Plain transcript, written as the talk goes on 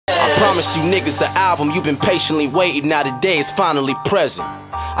promised you niggas an album, you've been patiently waiting, now the day is finally present.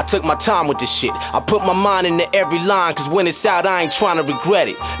 I took my time with this shit, I put my mind into every line, cause when it's out I ain't trying to regret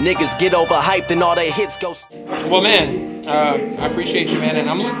it. Niggas get overhyped and all their hits go. Well man, I appreciate you, man, and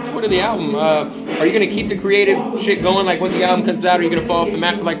I'm looking forward to the album. Are you gonna keep the creative shit going, like once the album comes out? Are you gonna fall off the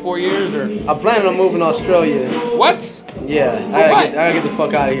map for like 4 years, or? I'm planning on moving to Australia. What? Yeah, I gotta get the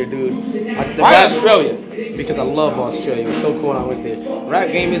fuck out of here, dude. Why Australia? Because I love Australia. It was so cool when I went there.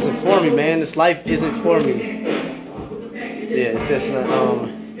 Rap game isn't for me, man. This life isn't for me. Yeah, it's just not.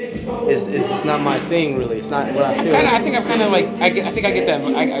 It's just not my thing, really. It's not what I feel. I think I've kind of like. I think I get that.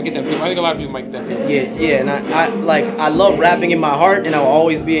 I get that feeling. I think a lot of people might get that feeling. Yeah, and I love rapping in my heart, and I will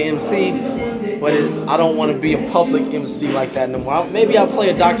always be an MC. But I don't want to be a public MC like that no more. Maybe I'll play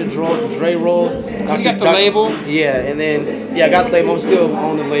a Dr. Dre role. You got the label? Yeah, and then I got the label. I'm still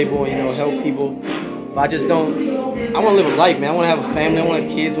on the label, you know, help people. But I just don't. I want to live a life, man. I want to have a family. I want to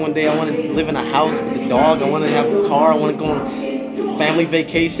have kids one day. I want to live in a house with a dog. I want to have a car. I want to go on family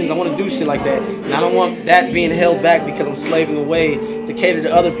vacations. I want to do shit like that. And I don't want that being held back because I'm slaving away to cater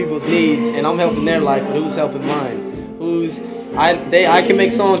to other people's needs. And I'm helping their life, but who's helping mine? I can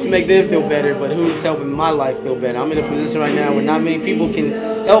make songs to make them feel better, but who's helping my life feel better? I'm in a position right now where not many people can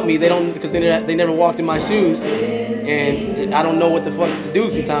help me. They don't, because they never walked in my shoes, and I don't know what the fuck to do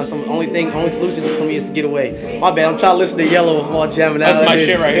sometimes. So the only solution for me is to get away. My bad. I'm trying to listen to Yellow while jamming out. That's my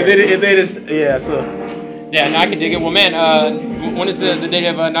shit right here. So. Yeah, no, I can dig it. Well, man, when is the date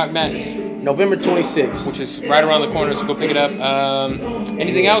of Knock Madness? November 26th. Which is right around the corner, so go pick it up.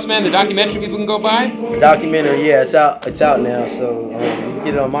 Anything else, man? The documentary people can go buy? The documentary, yeah, it's out now, so you can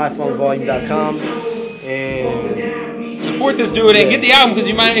get it on myphonevolume.com and support this dude and get the album because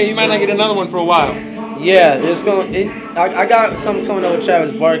you might not get another one for a while. Yeah, I got something coming up with Travis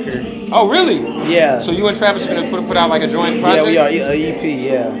Barker. Oh, really? Yeah. So you and Travis are gonna put out like a joint project? Yeah, we are, a EP,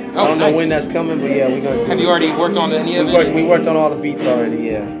 yeah. Oh, I don't know when that's coming, but yeah, we're gonna. Have you already worked on any of it? We worked on all the beats already,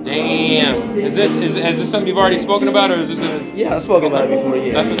 yeah. Damn. Is this something you've already spoken about, or is this a? Yeah, I've spoken about it before.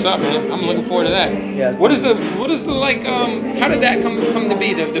 Yeah. That's what's up, man. I'm looking forward to that. Yeah. What is the like? How did that come to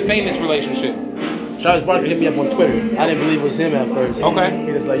be? The famous relationship. Travis Barker hit me up on Twitter. I didn't believe it was him at first. Okay.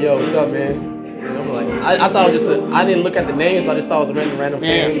 He was like, "Yo, what's up, man?" And I'm like, I thought it was just I didn't look at the name, so I just thought it was a random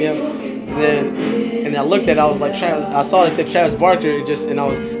fan hit me up. And then I looked at it, I was like, I saw it said Travis Barker,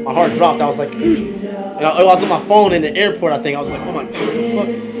 and my heart dropped. I was like, and I was on my phone in the airport, I think. I was like, oh my God, what the fuck?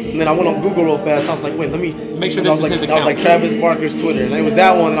 And then I went on Google real fast. I was like, wait, let me make sure this is his account. I was like, Travis Barker's Twitter, and it was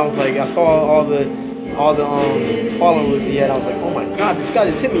that one. And I was like, I saw all the followers he had. I was like, oh my God, this guy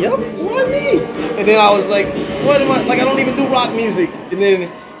just hit me up. Why me? And then I was like, what am I? Like, I don't even do rock music. And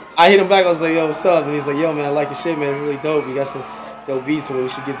then I hit him back. I was like, yo, what's up? And he's like, yo, man, I like your shit, man. It's really dope. You got some dope beats, so we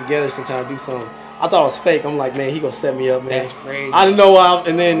should get together sometime and do something. I thought it was fake. I'm like, man, he gonna set me up, man. That's crazy. I didn't know why.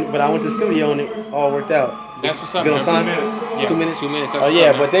 But I went to the studio and it all worked out. That's what's up. Good on time. 2 minutes. Yeah, 2 minutes. 2 minutes. Oh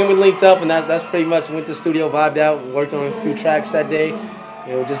yeah, but then we linked up, and that's pretty much went to the studio, vibed out, worked on a few tracks that day.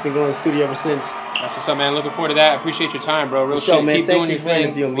 You know, just been going to the studio ever since. That's what's up, man. Looking forward to that. I appreciate your time, bro. Real shit. Man. Keep doing your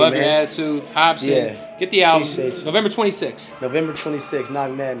thing. Love your attitude. Hopsin. Yeah. Get the album. Appreciate you. November 26th. November 26th.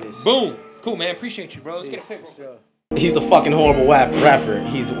 Knock Madness. Boom. Cool, man. Appreciate you, bro. Let's get a pic. Sure. He's a fucking horrible rapper.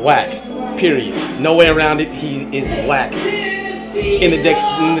 He's whack. Period. No way around it. He is whack. In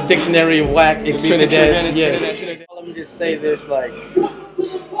the dictionary of whack, it's Trinidad. Yeah. Let me just say this: like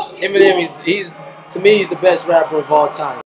Eminem, he's to me, he's the best rapper of all time.